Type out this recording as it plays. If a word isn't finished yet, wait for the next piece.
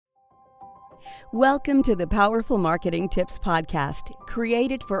Welcome to the Powerful Marketing Tips Podcast,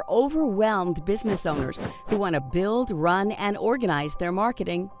 created for overwhelmed business owners who want to build, run, and organize their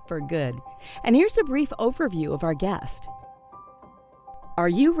marketing for good. And here's a brief overview of our guest. Are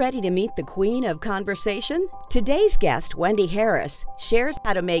you ready to meet the Queen of Conversation? Today's guest, Wendy Harris, shares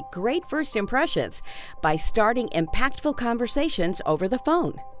how to make great first impressions by starting impactful conversations over the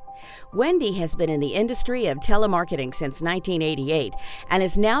phone. Wendy has been in the industry of telemarketing since 1988 and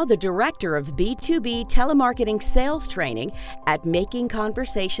is now the director of B2B telemarketing sales training at Making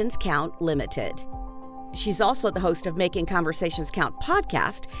Conversations Count Limited. She's also the host of Making Conversations Count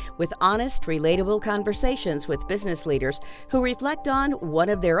podcast with honest, relatable conversations with business leaders who reflect on one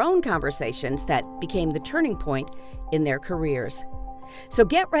of their own conversations that became the turning point in their careers. So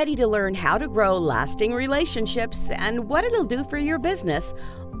get ready to learn how to grow lasting relationships and what it'll do for your business,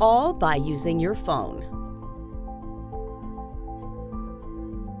 all by using your phone.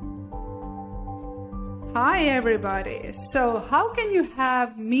 Hi everybody. So how can you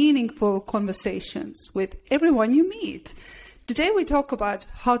have meaningful conversations with everyone you meet? Today we talk about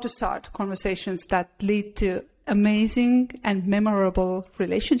how to start conversations that lead to amazing and memorable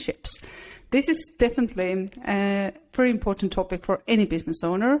relationships. This is definitely a very important topic for any business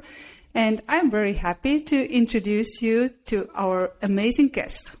owner. And I'm very happy to introduce you to our amazing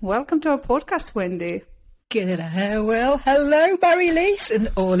guest. Welcome to our podcast, Wendy. Good. Well, hello, Mary-Lise, and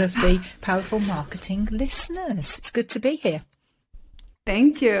all of the Powerful Marketing listeners. It's good to be here.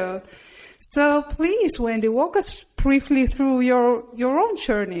 Thank you. So please, Wendy, walk us briefly through your own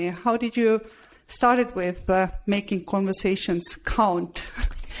journey. How did you start with Making Conversations Count?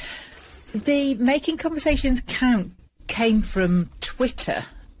 The Making Conversations Count came from Twitter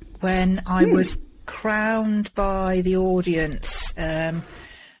when I was crowned by the audience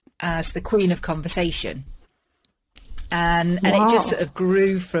as the Queen of Conversation. And Wow. it just sort of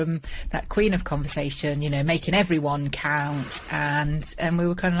grew from that Queen of Conversation, you know, making everyone count. And we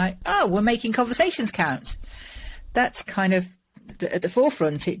were kind of like, oh, we're making conversations count. That's kind of at the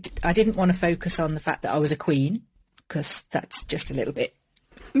forefront. I didn't want to focus on the fact that I was a queen, because that's just a little bit,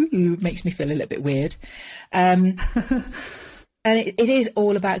 makes me feel a little bit weird. And it is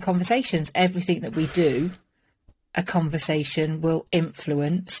all about conversations. Everything that we do, a conversation will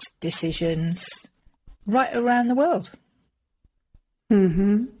influence decisions right around the world.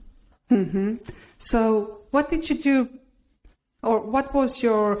 So what did you do, or what was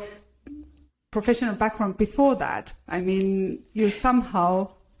your professional background before that? I mean, you somehow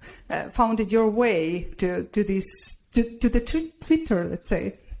founded your way to the Twitter, let's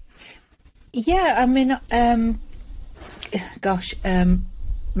say. Yeah, I mean,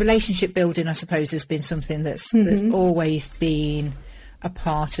 relationship building, I suppose, has been something that's always been a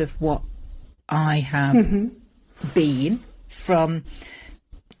part of what I have been from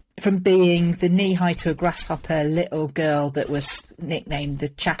being the knee-high to a grasshopper little girl that was nicknamed the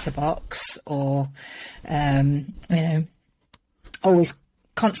Chatterbox, or, always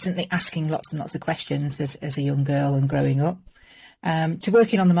constantly asking lots and lots of questions as a young girl and growing up, to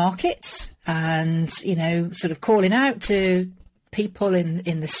working on the markets and, sort of calling out to people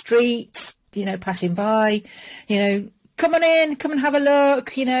in the streets, passing by, come on in, come and have a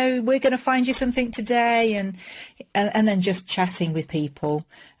look, we're going to find you something today. And then just chatting with people,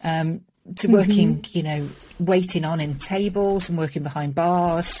 to working, waiting on in tables and working behind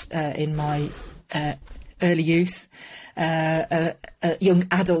bars, in my, early youth, young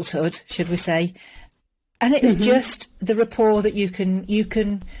adulthood, should we say. And it was just the rapport that you can,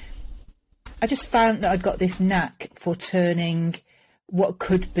 I just found that I'd got this knack for turning what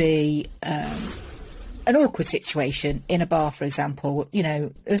could be, an awkward situation in a bar, for example,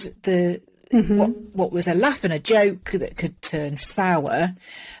 as what was a laugh and a joke that could turn sour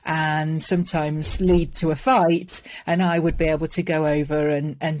and sometimes lead to a fight, and I would be able to go over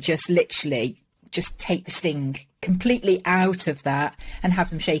and just literally just take the sting completely out of that and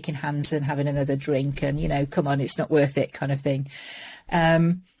have them shaking hands and having another drink and, come on, it's not worth it kind of thing.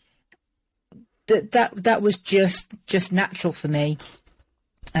 That was just natural for me.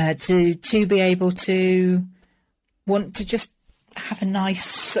 To be able to want to just have a nice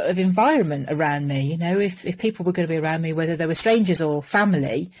sort of environment around me, if people were going to be around me, whether they were strangers or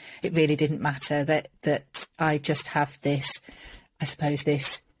family, it really didn't matter. That I just have this, I suppose,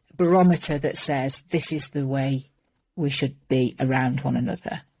 this barometer that says this is the way we should be around one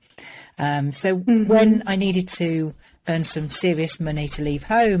another. So when I needed to earn some serious money to leave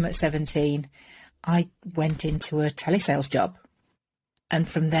home at 17, I went into a telesales job. And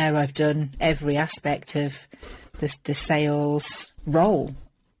from there, I've done every aspect of the sales role,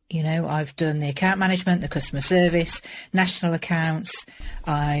 You know, I've done the account management, the customer service, national accounts.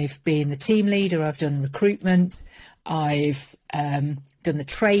 I've been the team leader. I've done recruitment. I've done the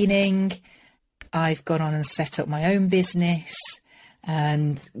training. I've gone on and set up my own business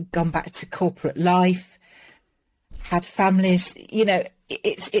and gone back to corporate life, had families. You know,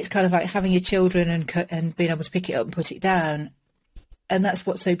 it's kind of like having your children and being able to pick it up and put it down. And that's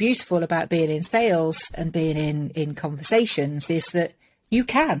what's so beautiful about being in sales and being in conversations, is that you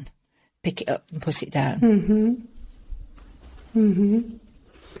can pick it up and put it down. Mm-hmm. Mm-hmm.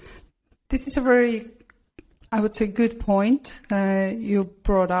 This is a very, I would say, good point you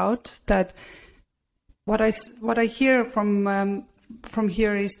brought out. That what I hear from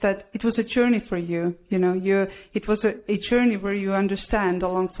here is that it was a journey for you. You know, it was a journey where you understand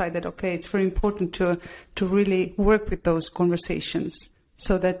alongside that. Okay, it's very important to really work with those conversations,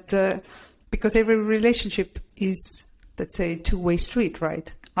 so that because every relationship is, let's say, a two-way street,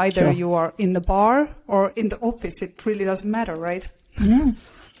 right? Either Sure. you are in the bar or in the office. It really doesn't matter, right? Mm.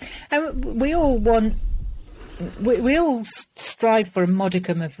 And we all want, we all strive for a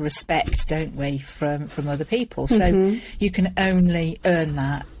modicum of respect, don't we, from other people? So you can only earn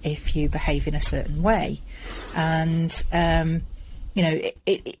that if you behave in a certain way. And, you know,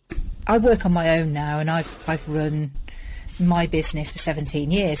 I work on my own now, and I've run my business for 17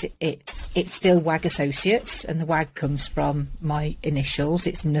 years. It's still WAG Associates, and the WAG comes from my initials.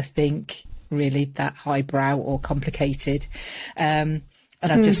 It's nothing really that highbrow or complicated. And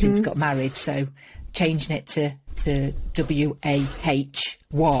I've just since got married, so changing it to W-A-H,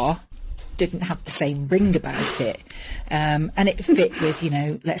 WAR, didn't have the same ring about it. And it fit with, you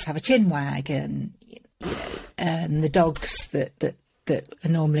know, let's have a chin wag, and, you know, and the dogs that are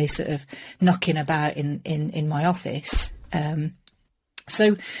normally sort of knocking about in my office.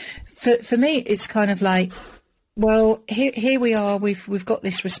 So for me, it's kind of like, well, here we are, we've got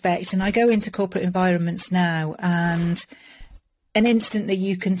this respect, and I go into corporate environments now, and instantly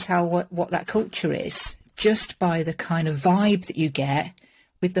you can tell what that culture is just by the kind of vibe that you get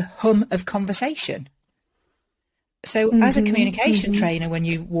with the hum of conversation. So as a communication trainer, when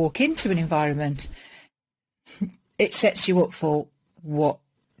you walk into an environment, it sets you up for what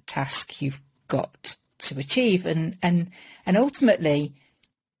task you've got to achieve. And ultimately,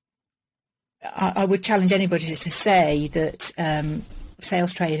 I would challenge anybody to say that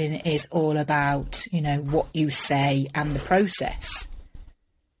sales training is all about, you know, what you say and the process.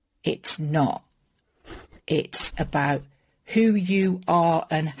 It's not. It's about who you are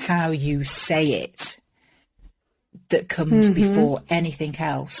and how you say it that comes before anything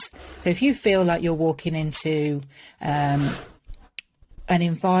else. So if you feel like you're walking into an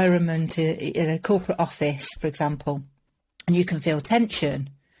environment in a corporate office, for example, and you can feel tension,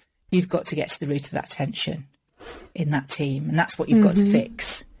 you've got to get to the root of that tension in that team, and that's what you've got to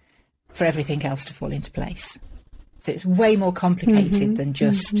fix for everything else to fall into place. So it's way more complicated than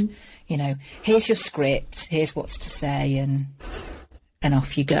just, you know, here's your script, here's what's to say, and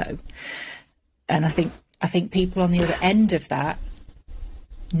off you go. And I think people on the other end of that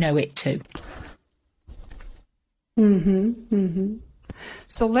know it too.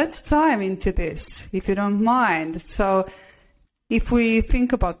 So let's dive into this, if you don't mind. So if we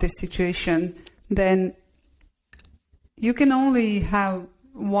think about this situation, then you can only have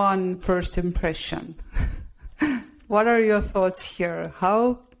one first impression. What are your thoughts here?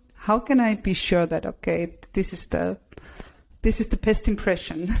 How can I be sure that, okay, this is the best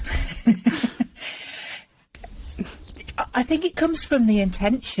impression? I think it comes from the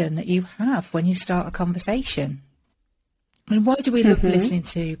intention that you have when you start a conversation. I mean, why do we love listening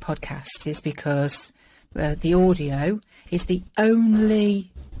to podcasts? Is because the audio is the only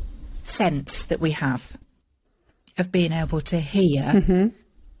sense that we have of being able to hear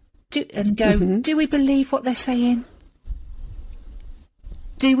and go, do we believe what they're saying?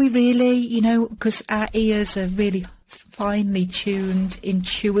 Do we really, you know, because our ears are really finely tuned,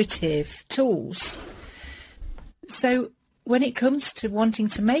 intuitive tools. So when it comes to wanting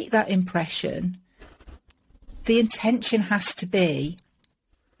to make that impression, the intention has to be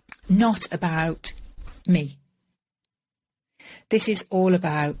not about me. This is all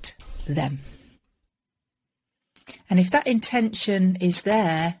about them. And if that intention is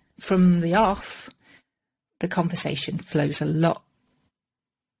there from the off, the conversation flows a lot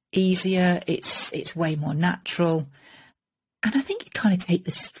easier. It's way more natural. And I think you kind of take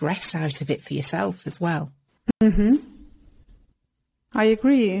the stress out of it for yourself as well. I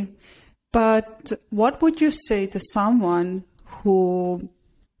agree. But what would you say to someone who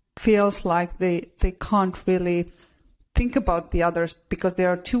feels like they can't really think about the others because they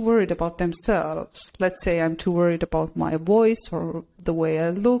are too worried about themselves. Let's say I'm too worried about my voice or the way I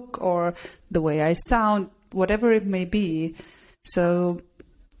look or the way I sound, whatever it may be. So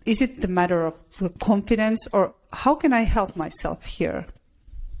is it the matter of confidence, or how can I help myself here?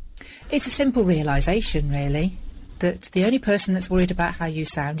 It's a simple realisation, really, that the only person that's worried about how you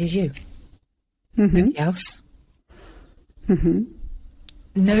sound is you. Nobody else.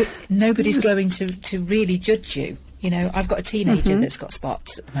 Nobody's going to really judge you. You know, I've got a teenager that's got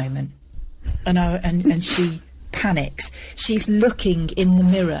spots at the moment, and she panics. She's looking in the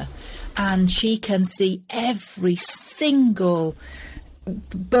mirror, and she can see every single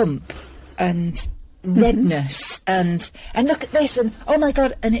bump and redness and look at this, and oh my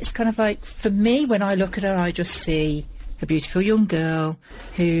God. And it's kind of like, for me, when I look at her, I just see a beautiful young girl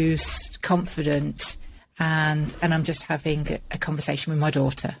who's confident, and I'm just having a conversation with my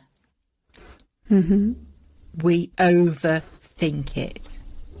daughter. We overthink it.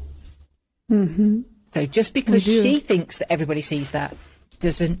 So just because she thinks that everybody sees that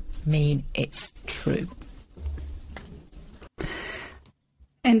doesn't mean it's true.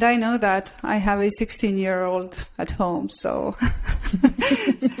 And I know that I have a 16-year-old at home, so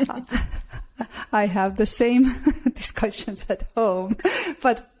I have the same discussions at home.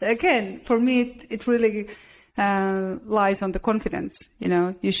 But again, for me, it really lies on the confidence. You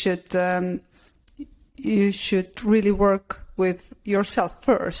know, you should really work with yourself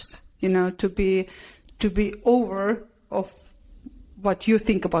first. You know, to be over of what you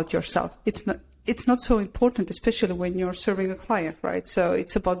think about yourself. It's not so important, especially when you're serving a client, right? So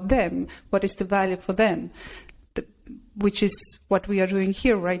it's about them. What is the value for them? Which is what we are doing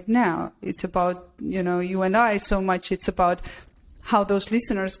here right now. It's about, you know, you and I so much. It's about how those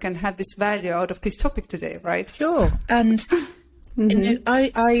listeners can have this value out of this topic today, right? Sure. And you know,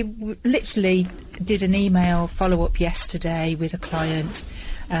 I literally did an email follow-up yesterday with a client.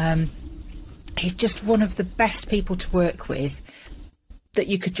 He's just one of the best people to work with that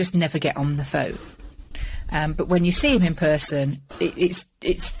you could just never get on the phone. But when you see him in person, it's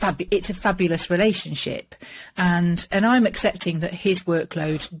a fabulous relationship. And I'm accepting that his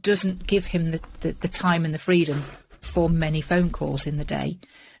workload doesn't give him the time and the freedom for many phone calls in the day.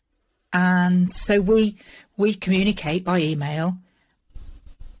 And so we communicate by email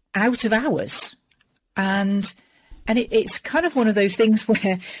out of hours. And it's kind of one of those things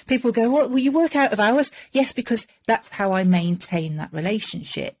where people go, well, will you work out of hours? Yes, because that's how I maintain that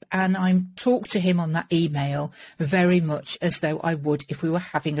relationship. And I talk to him on that email very much as though I would if we were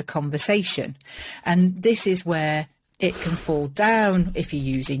having a conversation. And this is where it can fall down if you're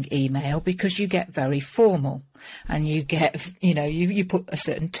using email, because you get very formal and you get, you know, you put a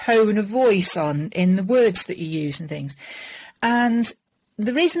certain tone of voice on in the words that you use and things. And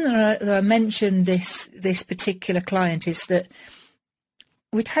the reason that I mentioned this particular client is that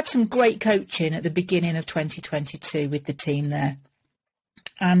we'd had some great coaching at the beginning of 2022 with the team there,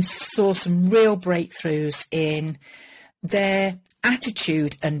 and saw some real breakthroughs in their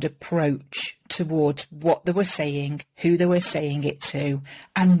attitude and approach towards what they were saying, who they were saying it to,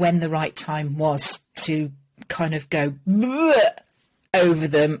 and when the right time was to kind of go over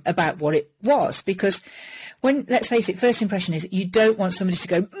them about what it was. Because when, let's face it, first impression is you don't want somebody to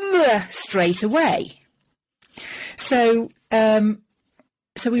go straight away. So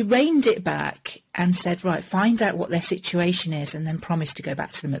we reined it back and said, right, find out what their situation is and then promise to go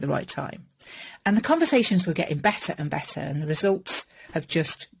back to them at the right time. And the conversations were getting better and better, and the results have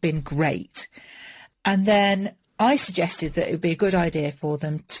just been great. And then I suggested that it would be a good idea for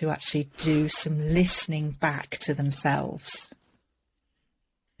them to actually do some listening back to themselves.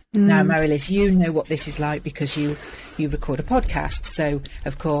 Now, Mary-Liz, you know what this is like because you record a podcast. So,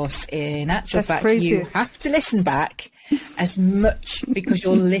 of course, in actual fact, you have to listen back as much because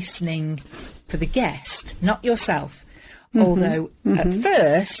you're listening for the guest, not yourself. Although at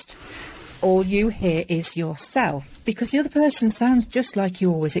first, all you hear is yourself because the other person sounds just like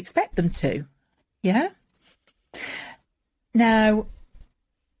you always expect them to. Yeah? Now,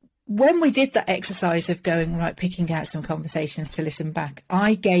 when we did that exercise of going, right, picking out some conversations to listen back,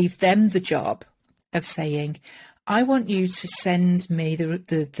 I gave them the job of saying, I want you to send me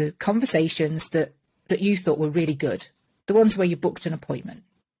the conversations that you thought were really good, the ones where you booked an appointment.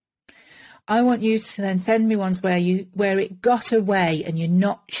 I want you to then send me ones where it got away and you're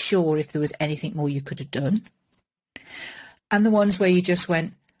not sure if there was anything more you could have done. And the ones where you just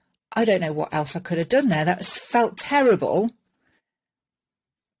went, I don't know what else I could have done there. That felt terrible.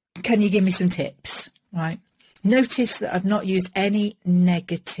 Can you give me some tips? Right. Notice that I've not used any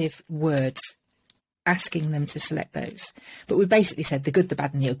negative words asking them to select those. But we basically said the good, the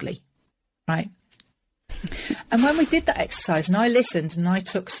bad and the ugly. Right. And when we did that exercise and I listened and I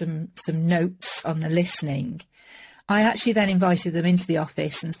took some notes on the listening, I actually then invited them into the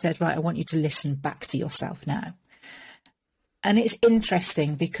office and said, right, I want you to listen back to yourself now. And it's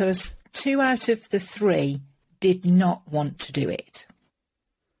interesting because 2 out of the 3 did not want to do it.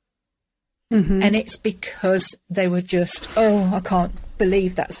 Mm-hmm. And it's because they were just, oh, I can't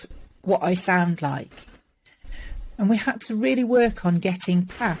believe that's what I sound like. And we had to really work on getting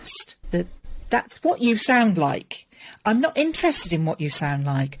past that. That's what you sound like. I'm not interested in what you sound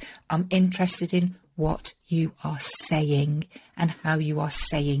like. I'm interested in what you are saying and how you are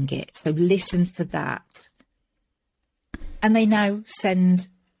saying it. So listen for that. And they now send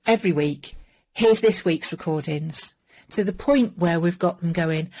every week, here's this week's recordings, to the point where we've got them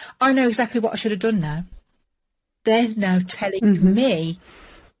going, I know exactly what I should have done now. They're now telling me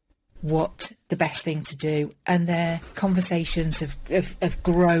what the best thing to do, and their conversations have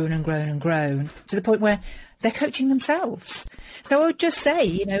grown and grown and grown to the point where they're coaching themselves. So I would just say,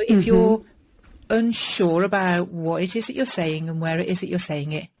 you know, if you're unsure about what it is that you're saying and where it is that you're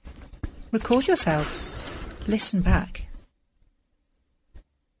saying it, record yourself, listen back.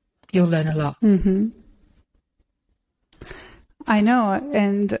 You'll learn a lot. I know,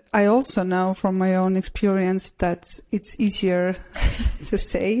 and I also know from my own experience that it's easier to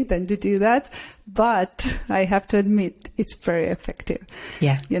say than to do that, but I have to admit it's very effective.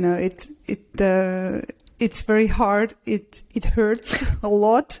 Yeah. You know, it's very hard. It hurts a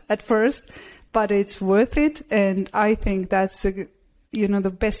lot at first, but it's worth it, and I think that's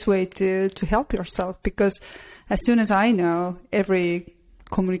the best way to help yourself, because as soon as I know, every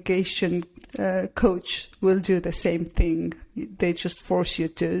communication coach will do the same thing. They just force you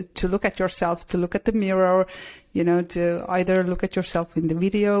to look at yourself, to look at the mirror, you know, to either look at yourself in the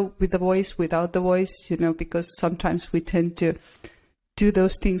video with the voice, without the voice, you know, because sometimes we tend to do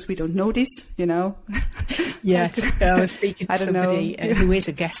those things we don't notice, you know. Yes, I was speaking to somebody who is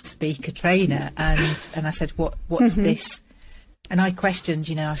a guest speaker trainer, and I said, what's this? And I questioned,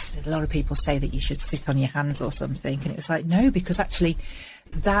 you know, I said, a lot of people say that you should sit on your hands or something. And it was like, no, because actually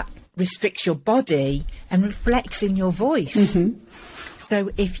that restricts your body and reflects in your voice.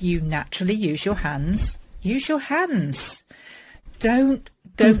 So if you naturally use your hands, use your hands. Don't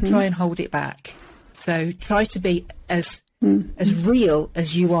try and hold it back. So try to be as real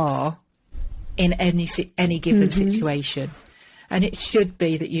as you are in any given situation. And it should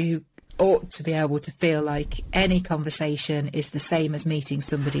be that you ought to be able to feel like any conversation is the same as meeting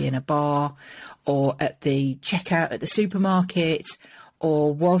somebody in a bar or at the checkout at the supermarket,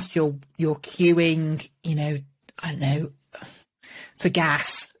 or whilst you're queuing, you know, I don't know, for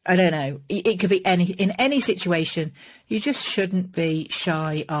gas. I don't know. It could be in any situation. You just shouldn't be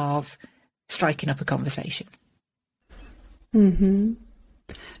shy of striking up a conversation.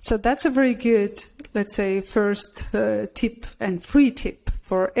 So that's a very good, let's say, first tip and free tip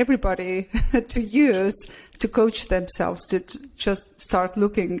for everybody to use to coach themselves, to just start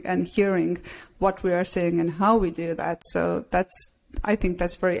looking and hearing what we are saying and how we do that. So I think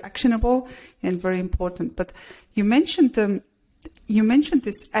that's very actionable and very important. But you mentioned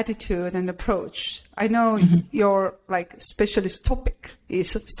this attitude and approach. I know your specialist topic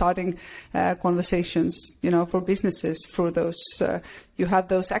is starting conversations, you know, for businesses through those. You have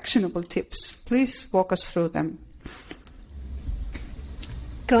those actionable tips. Please walk us through them.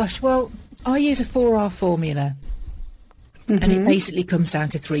 Gosh, well, I use a 4R formula, and it basically comes down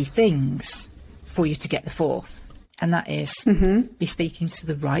to 3 things for you to get the 4th. And that is be speaking to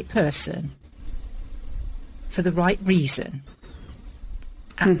the right person for the right reason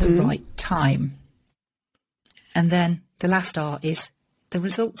at the right time. And then the last R is the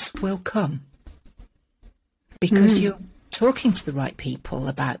results will come, because you're talking to the right people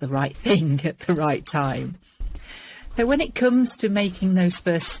about the right thing at the right time. So when it comes to making those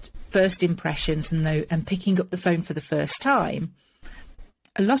first impressions and picking up the phone for the first time,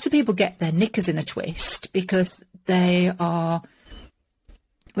 a lot of people get their knickers in a twist because they have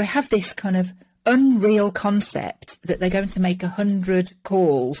this kind of unreal concept that they're going to make 100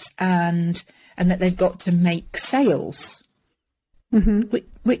 calls and that they've got to make sales,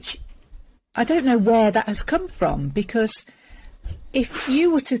 which I don't know where that has come from, because if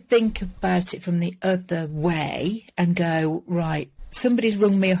you were to think about it from the other way and go, right, somebody's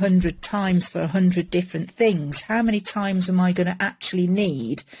rung me 100 times for 100 different things, how many times am I going to actually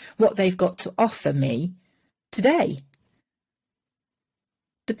need what they've got to offer me today?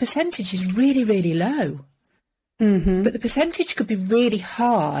 The percentage is really, really low. But the percentage could be really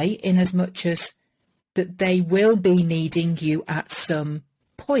high in as much as that they will be needing you at some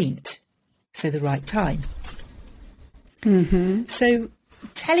point, so the right time. So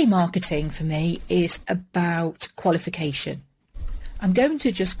telemarketing for me is about qualification. I'm going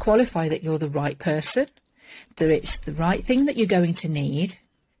to just qualify that you're the right person, that it's the right thing that you're going to need,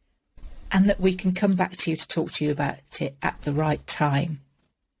 and that we can come back to you to talk to you about it at the right time.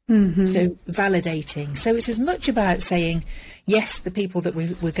 So validating. So it's as much about saying, yes, the people that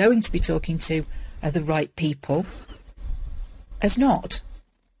we're going to be talking to are the right people, as not.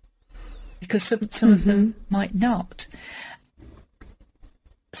 Because some of them might not.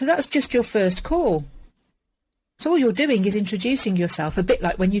 So that's just your first call. So all you're doing is introducing yourself, a bit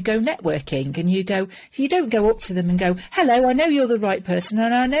like when you go networking and you don't go up to them and go, hello, I know you're the right person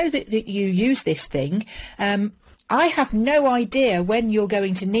and I know that you use this thing. I have no idea when you're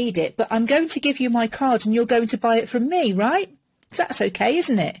going to need it, but I'm going to give you my card and you're going to buy it from me, right? So that's okay,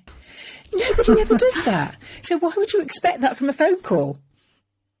 isn't it? Nobody ever does that. So why would you expect that from a phone call?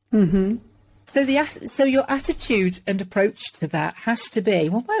 So your attitude and approach to that has to be,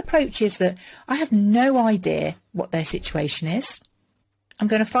 well, my approach is that I have no idea what their situation is. I'm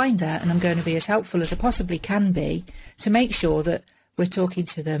going to find out and I'm going to be as helpful as I possibly can be to make sure that we're talking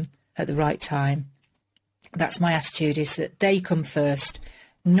to them at the right time. That's my attitude, is that they come first,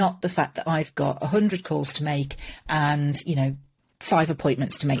 not the fact that I've got 100 calls to make and, 5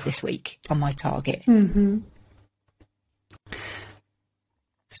 appointments to make this week on my target.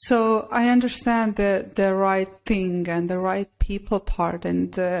 So I understand the right thing and the right people part,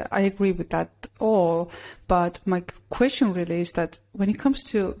 and I agree with that all. But my question really is that when it comes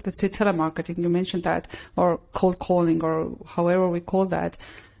to, let's say, telemarketing, you mentioned that, or cold calling, or however we call that,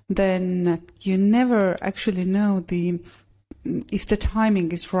 then you never actually know if the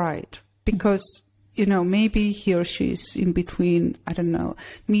timing is right, because maybe he or she is in between, I don't know,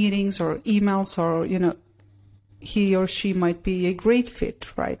 meetings or emails, or he or she might be a great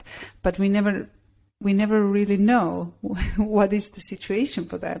fit, right? But we never really know what is the situation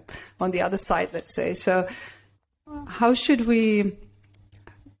for them on the other side, let's say. So how should we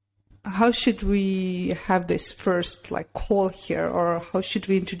have this first call here, or how should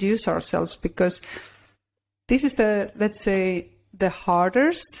we introduce ourselves? Because this is let's say, the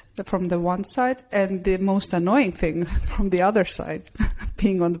hardest from the one side and the most annoying thing from the other side,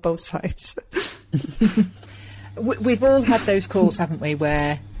 being on both sides. We've all had those calls, haven't we,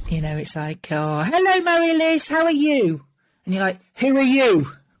 where, it's like, oh, hello, Mary-Liz, how are you? And you're like, who are you?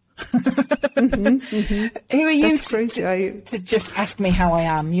 Who are you? That's crazy. To just ask me how I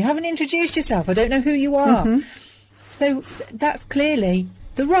am? You haven't introduced yourself. I don't know who you are. So that's clearly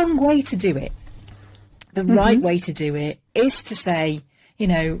the wrong way to do it. The right way to do it is to say,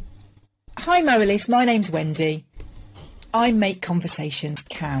 hi, Mary-Liz, my name's Wendy. I make conversations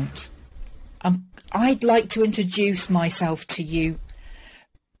count. I'd like to introduce myself to you,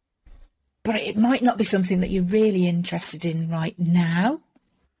 but it might not be something that you're really interested in right now.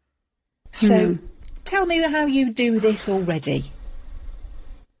 So tell me how you do this already.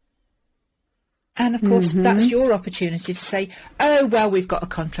 And of course, that's your opportunity to say, oh, well, we've got a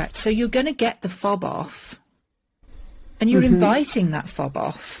contract. So you're going to get the fob off, and you're inviting that fob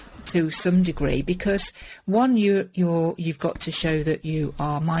off to some degree, because one, you've got to show that you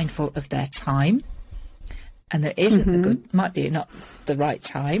are mindful of their time, and there isn't might be not the right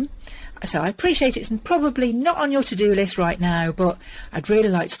time. So I appreciate it's probably not on your to-do list right now, but I'd really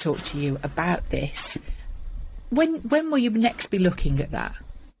like to talk to you about this. When will you next be looking at that?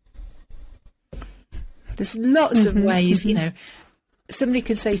 There's lots of ways, somebody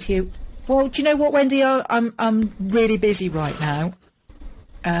could say to you, well, do you know what, Wendy, I'm really busy right now.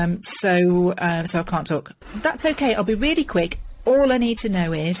 So I can't talk. That's okay. I'll be really quick. All I need to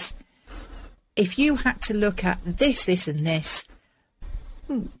know is, if you had to look at this, this and this,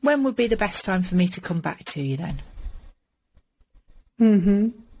 when would be the best time for me to come back to you then?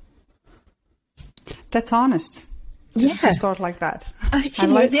 That's honest. Yeah. To start like that.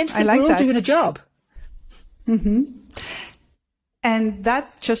 Actually, at the instant, we're all doing a job. And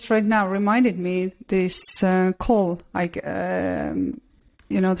that just right now reminded me this call.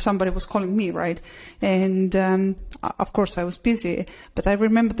 Somebody was calling me, right? And of course I was busy, but I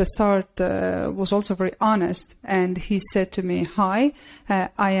remember the start was also very honest. And he said to me, "Hi,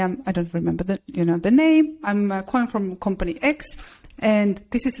 I don't remember the name. I'm calling from company X, and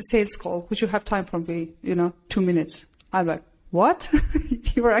this is a sales call. Would you have time for me? 2 minutes?" I'm like, "What?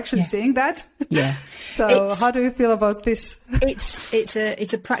 You were actually saying that?" Yeah. So how do you feel about this?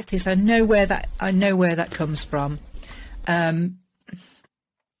 It's a practice. I know where that comes from.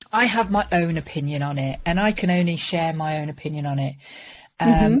 I have my own opinion on it, and I can only share my own opinion on it.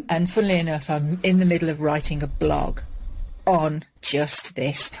 And funnily enough, I'm in the middle of writing a blog on just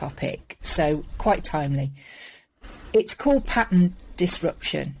this topic, so quite timely. It's called pattern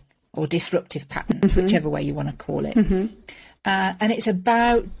disruption or disruptive patterns, whichever way you want to call it. And it's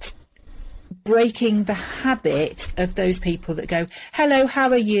about breaking the habit of those people that go, hello, how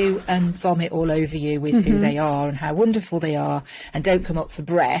are you? And vomit all over you with who they are and how wonderful they are, and don't come up for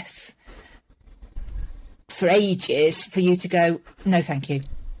breath for ages for you to go, no, thank you.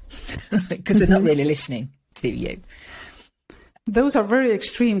 Because they're not really listening to you. Those are very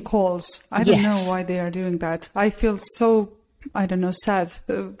extreme calls. I don't know why they are doing that. I feel so, I don't know, sad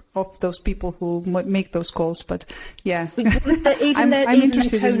of those people who make those calls. But yeah, even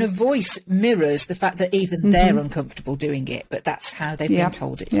the tone of voice mirrors the fact that even they're uncomfortable doing it. But that's how they've been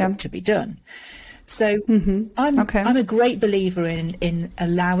told it's got to be done. So I'm a great believer in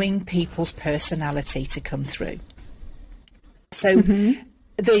allowing people's personality to come through. So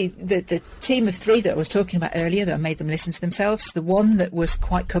the team of 3 that I was talking about earlier, that I made them listen to themselves, the one that was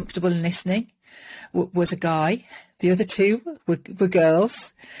quite comfortable in listening was a guy. The other 2 were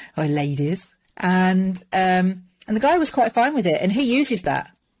girls or ladies, and the guy was quite fine with it, and he uses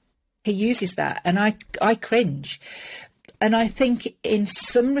that, and I cringe. And I think in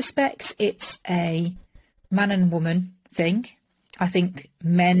some respects it's a man and woman thing. I think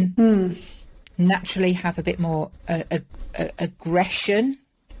men naturally have a bit more aggression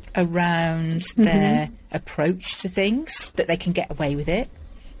around their approach to things, that they can get away with it.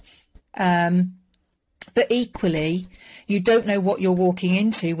 But equally, you don't know what you're walking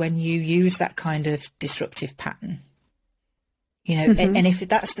into when you use that kind of disruptive pattern. You know, and if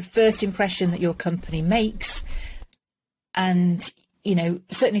that's the first impression that your company makes, and, you know,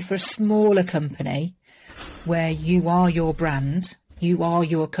 certainly for a smaller company where you are your brand, you are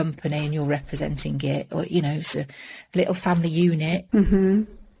your company and you're representing it, or, you know, it's a little family unit, it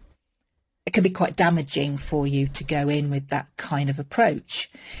can be quite damaging for you to go in with that kind of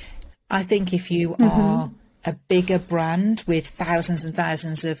approach. I think if you are a bigger brand with thousands and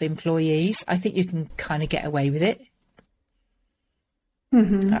thousands of employees, I think you can kind of get away with it.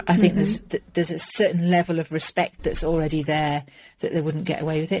 I think there's a certain level of respect that's already there that they wouldn't get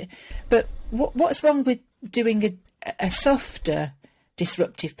away with it. But what's wrong with doing a softer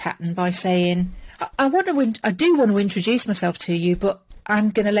disruptive pattern by saying, I do want to introduce myself to you, but I'm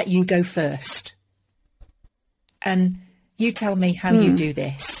going to let you go first, and you tell me how you do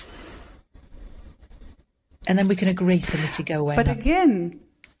this, and then we can agree for me to go away. But again,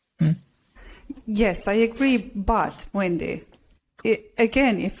 yes, I agree. But Wendy,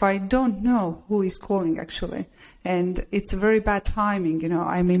 again, if I don't know who is calling actually, and it's a very bad timing, you know,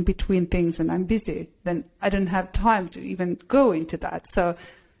 I'm in between things and I'm busy, then I don't have time to even go into that. So,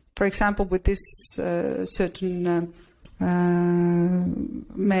 for example, with this certain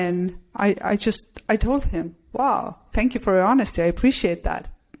man, I told him, wow, thank you for your honesty. I appreciate that.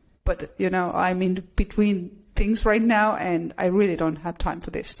 But, you know, I'm in between things right now and I really don't have time for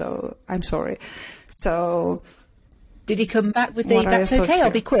this. So I'm sorry. So... Did he come back with that's okay,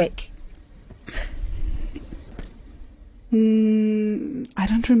 I'll be quick? I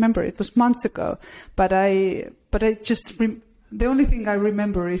don't remember. It was months ago. But I just... the only thing I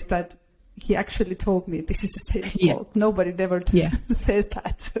remember is that he actually told me this is a sales call. Nobody never says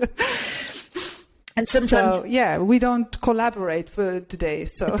that. And sometimes... So, we don't collaborate for today,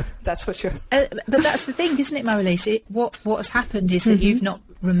 so that's for sure. But that's the thing, isn't it, Marilise? What has happened is that you've not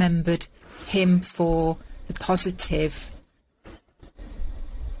remembered him for the positive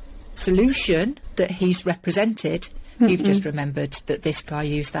solution that he's represented. You've just remembered that this guy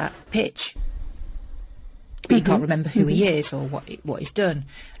used that pitch. But you can't remember who he is or what he's done.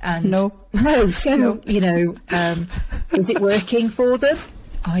 And no. So, you know, is it working for them?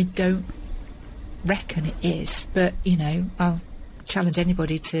 I don't reckon it is, but you know, I'll challenge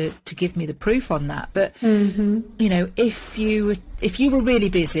anybody to give me the proof on that. But you know, if you were really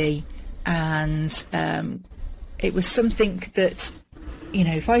busy and it was something that, you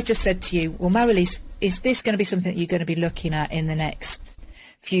know, if I just said to you, well, Marilise, is this going to be something that you're going to be looking at in the next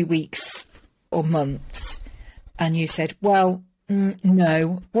few weeks or months? And you said, well,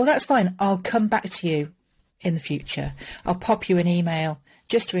 no. Well, that's fine. I'll come back to you in the future. I'll pop you an email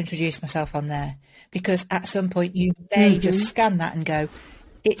just to introduce myself on there. Because at some point you may just scan that and go,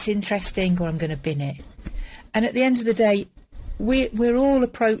 it's interesting, or I'm going to bin it. And at the end of the day, we're all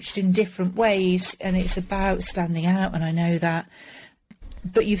approached in different ways, and it's about standing out, and I know that.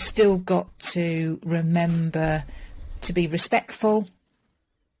 But you've still got to remember to be respectful.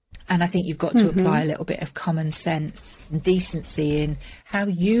 And I think you've got to apply a little bit of common sense and decency in how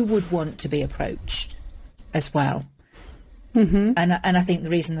you would want to be approached as well. And I think the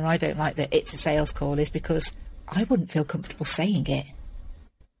reason that I don't like that it's a sales call is because I wouldn't feel comfortable saying it.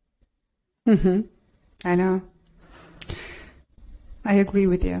 I know. I agree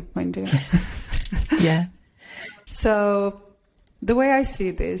with you, Wendy. Yeah. So the way I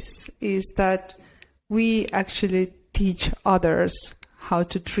see this is that we actually teach others how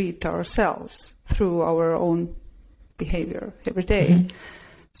to treat ourselves through our own behavior every day. Mm-hmm.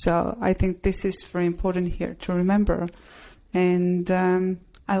 So I think this is very important here to remember. And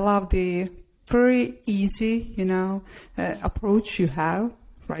I love the very easy, approach you have.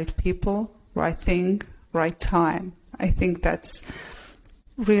 Right people, right thing, right time. I think that's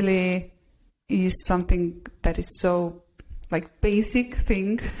really is something that is so basic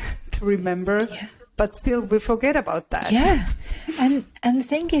thing to remember. Yeah. But still, we forget about that. Yeah, and the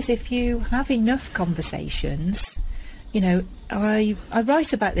thing is, if you have enough conversations, I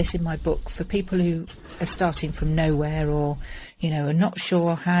write about this in my book for people who are starting from nowhere or, are not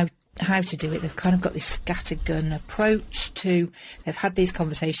sure how to do it. They've kind of got this scattergun approach to. They've had these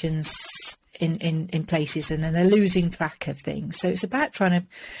conversations in places, and then they're losing track of things. So it's about trying to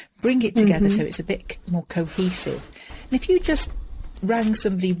bring it together so it's a bit more cohesive. And if you just rang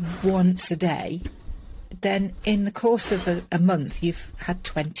somebody once a day, then in the course of a month, you've had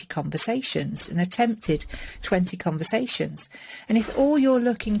 20 conversations and attempted 20 conversations. And if all you're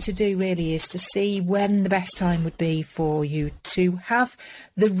looking to do really is to see when the best time would be for you to have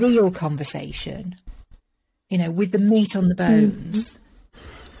the real conversation, with the meat on the bones,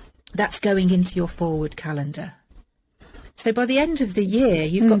 that's going into your forward calendar. So by the end of the year,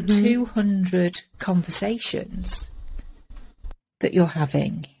 you've got 200 conversations that you're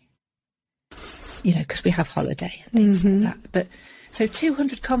having. Because we have holiday and things like that. But so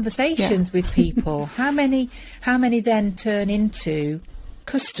 200 conversations with people. How many then turn into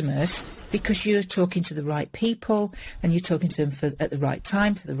customers because you're talking to the right people and you're talking to them at the right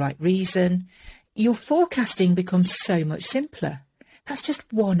time for the right reason? Your forecasting becomes so much simpler. That's just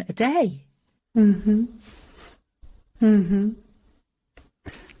one a day. It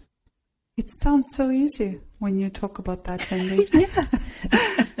sounds so easy when you talk about that, Wendy.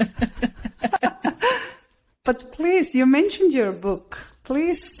 But please, you mentioned your book.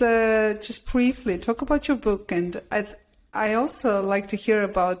 Please just briefly talk about your book. And I also like to hear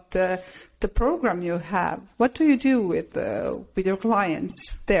about the program you have. What do you do with your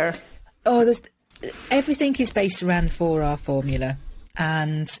clients there? Oh, everything is based around the 4R formula.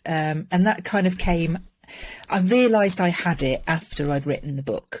 And that kind of came... I realised I had it after I'd written the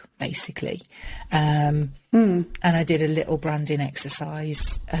book, basically. And I did a little branding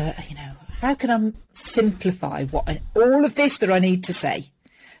exercise, how can I simplify all of this that I need to say?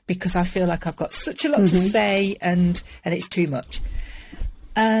 Because I feel like I've got such a lot to say and it's too much.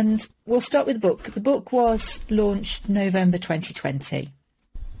 And we'll start with the book. The book was launched November 2020.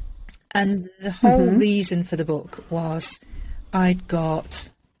 And the whole reason for the book was I'd got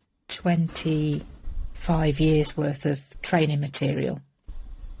 25 years worth of training material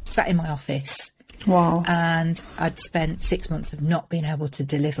sat in my office. Wow. And I'd spent 6 months of not being able to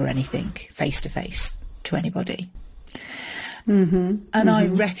deliver anything face-to-face to anybody. And I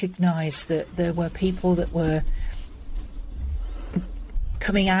recognised that there were people that were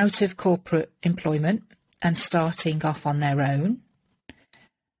coming out of corporate employment and starting off on their own,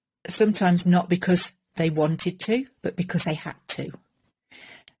 sometimes not because they wanted to, but because they had to.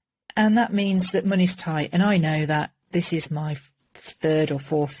 And that means that money's tight. And I know that this is my third or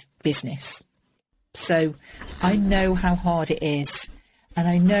fourth business. So I know how hard it is, and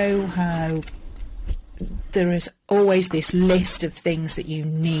I know how there is always this list of things that you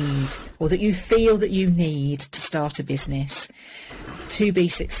need or that you feel that you need to start a business, to be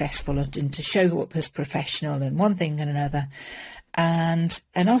successful and to show up as professional and one thing and another. And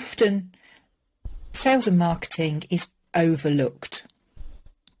often sales and marketing is overlooked.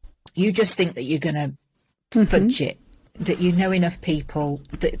 You just think that you're going to fudge it, that you know enough people,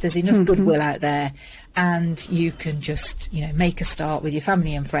 that there's enough goodwill out there, and you can just, make a start with your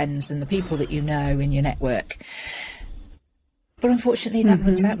family and friends and the people that you know in your network. But unfortunately, that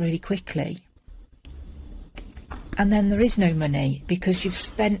runs out really quickly. And then there is no money because you've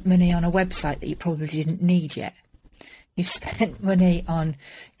spent money on a website that you probably didn't need yet. You've spent money on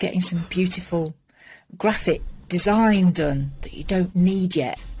getting some beautiful graphic design done that you don't need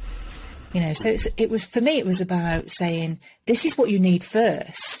yet. So it was, for me, it was about saying, this is what you need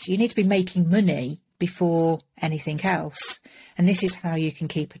first. You need to be making money before anything else. And this is how you can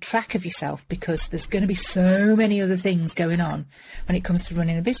keep a track of yourself, because there's going to be so many other things going on when it comes to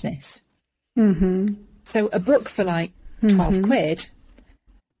running a business. So a book for 12 quid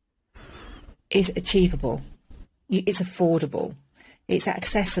is achievable. It's affordable. It's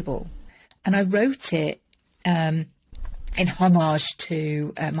accessible. And I wrote it in homage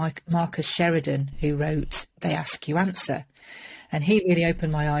to Marcus Sheridan, who wrote They Ask You Answer. And he really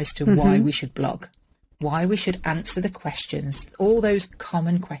opened my eyes to why we should blog, why we should answer the questions, all those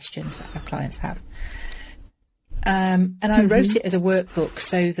common questions that our clients have. And I wrote it as a workbook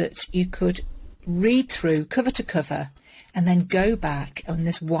so that you could read through cover to cover and then go back, and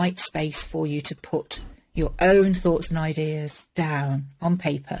there's white space for you to put your own thoughts and ideas down on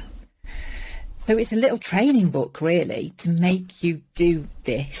paper. So it's a little training book, really, to make you do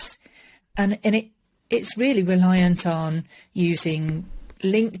this. And it's really reliant on using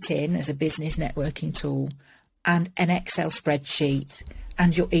LinkedIn as a business networking tool and an Excel spreadsheet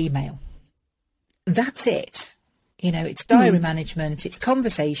and your email. That's it. You know, it's diary management, it's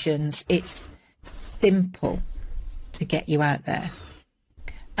conversations, it's simple to get you out there.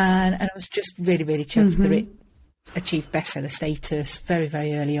 And I was just really, really chuffed that it achieved bestseller status very,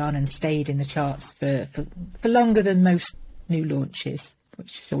 very early on and stayed in the charts for longer than most new launches, which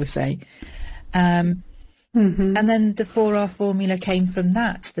shall we say. And then the 4R formula came from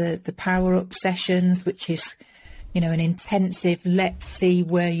that, the power up sessions, which is, you know, an intensive, let's see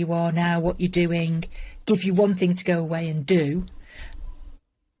where you are now, what you're doing, give you one thing to go away and do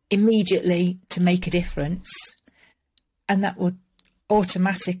immediately to make a difference. And that would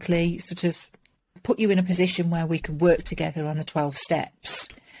automatically sort of put you in a position where we could work together on the 12 steps.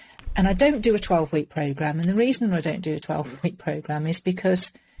 And I don't do a 12-week program. And the reason I don't do a 12-week program is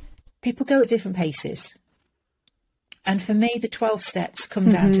because people go at different paces. And for me, the 12 steps come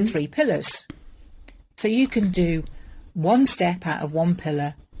down to 3 pillars. So you can do one step out of one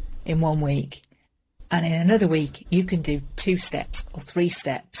pillar in 1 week. And in another week, you can do 2 steps or 3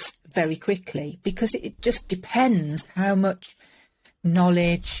 steps very quickly, because it just depends how much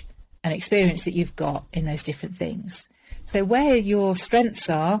knowledge and experience that you've got in those different things. So where your strengths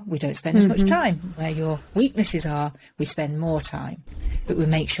are, we don't spend as much time. Where your weaknesses are, we spend more time. But we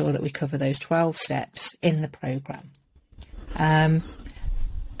make sure that we cover those 12 steps in the programme. And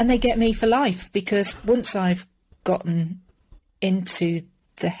they get me for life, because once I've gotten into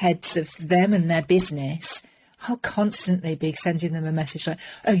the heads of them and their business, I'll constantly be sending them a message like,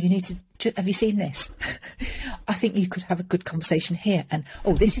 oh, you need to, have you seen this? I think you could have a good conversation here. And,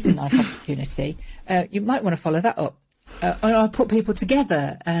 oh, this is a nice opportunity. You might want to follow that up. I'll put people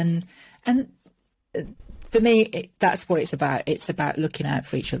together. And for me, that's what it's about. It's about looking out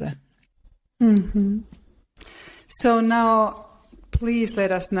for each other. So now, please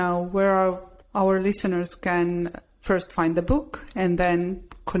let us know where our listeners can first find the book and then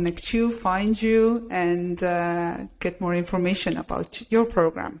connect you, find you, and get more information about your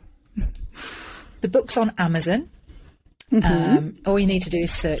program. The book's on Amazon. All you need to do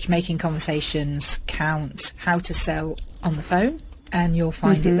is search Making Conversations Count How to Sell on the Phone, and you'll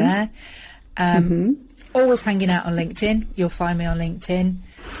find it there. Always hanging out on LinkedIn. You'll find me on LinkedIn.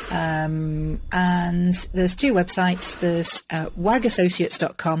 And there's 2 websites. There's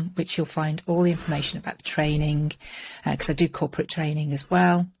wagassociates.com, which you'll find all the information about the training, because I do corporate training as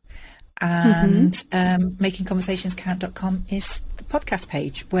well. And makingconversationscount.com is the podcast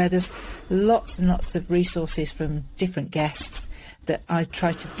page, where there's lots and lots of resources from different guests that I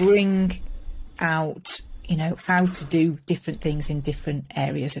try to bring out, you know, how to do different things in different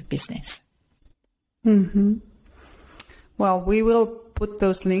areas of business. Well, we will put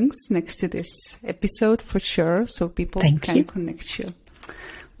those links next to this episode for sure, so people can connect you.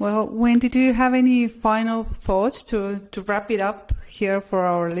 Well, Wendy, do you have any final thoughts to wrap it up here for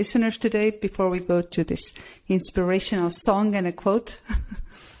our listeners today before we go to this inspirational song and a quote?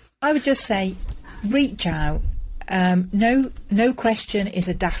 I would just say, reach out. No question is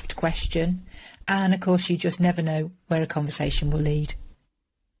a daft question. And of course, you just never know where a conversation will lead.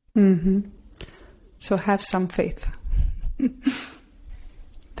 So have some faith.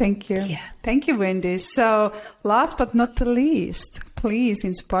 Thank you. Yeah. Thank you, Wendy. So last but not the least, please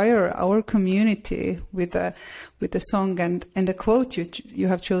inspire our community with a song and a quote you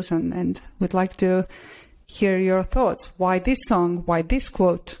have chosen, and would like to hear your thoughts. Why this song? Why this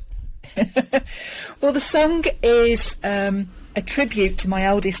quote? Well, the song is a tribute to my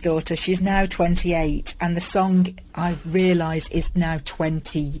eldest daughter. She's now 28, and the song, I realise, is now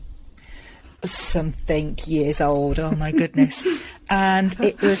 20-something years old. Oh, my goodness. And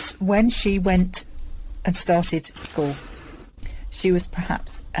it was when she went and started school. She was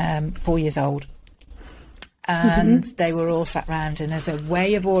perhaps 4 years old. And they were all sat round, and as a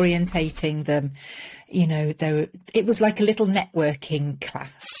way of orientating them, you know, it was like a little networking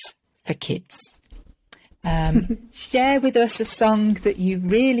class for kids. Share with us a song that you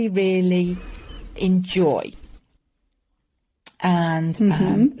really, really enjoy. And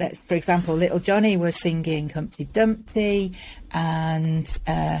for example, little Johnny was singing Humpty Dumpty, and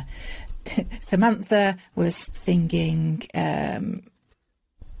Samantha was singing, oh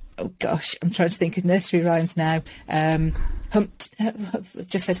gosh, I'm trying to think of nursery rhymes now. I've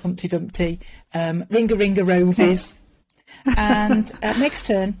just said Humpty Dumpty, Ring a Ring a Roses. And next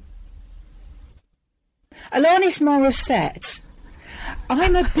turn, Alanis Morissette,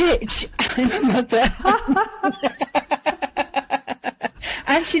 I'm a bitch, I'm a mother.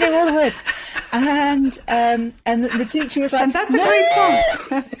 And she knew all the words. And the teacher was like, and that's a great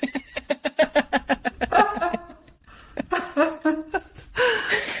song.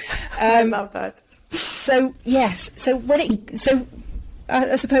 I love that. So yes,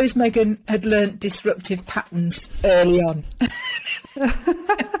 I suppose Megan had learnt disruptive patterns early on.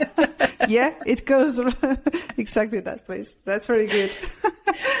 Yeah, it goes exactly that place. That's very good.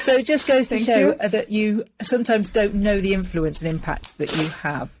 So it just goes to show that you sometimes don't know the influence and impact that you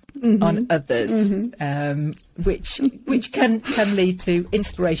have on others, which can lead to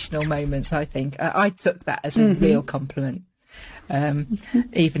inspirational moments. I think I took that as a real compliment,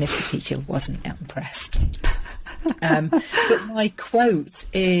 even if the teacher wasn't impressed. But my quote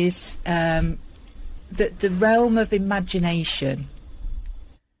is that the realm of imagination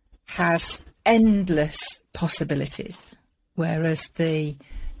has endless possibilities, whereas the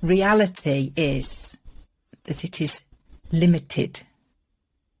reality is that it is limited.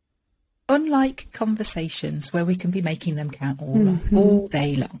 Unlike conversations where we can be making them count all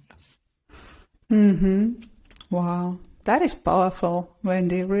day long. Wow, that is powerful,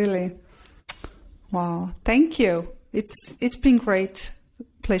 Wendy, really. Wow, thank you. It's been great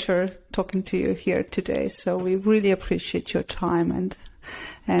pleasure talking to you here today. So we really appreciate your time and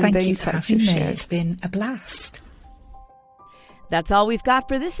Thank the you insights for you having me. shared. It's been a blast. That's all we've got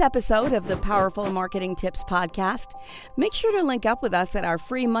for this episode of the Powerful Marketing Tips podcast. Make sure to link up with us at our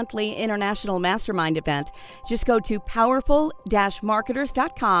free monthly international mastermind event. Just go to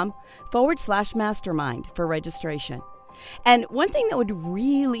powerful-marketers.com/mastermind for registration. And one thing that would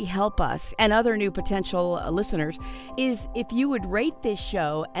really help us and other new potential listeners is if you would rate this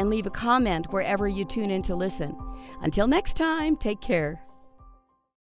show and leave a comment wherever you tune in to listen. Until next time, take care.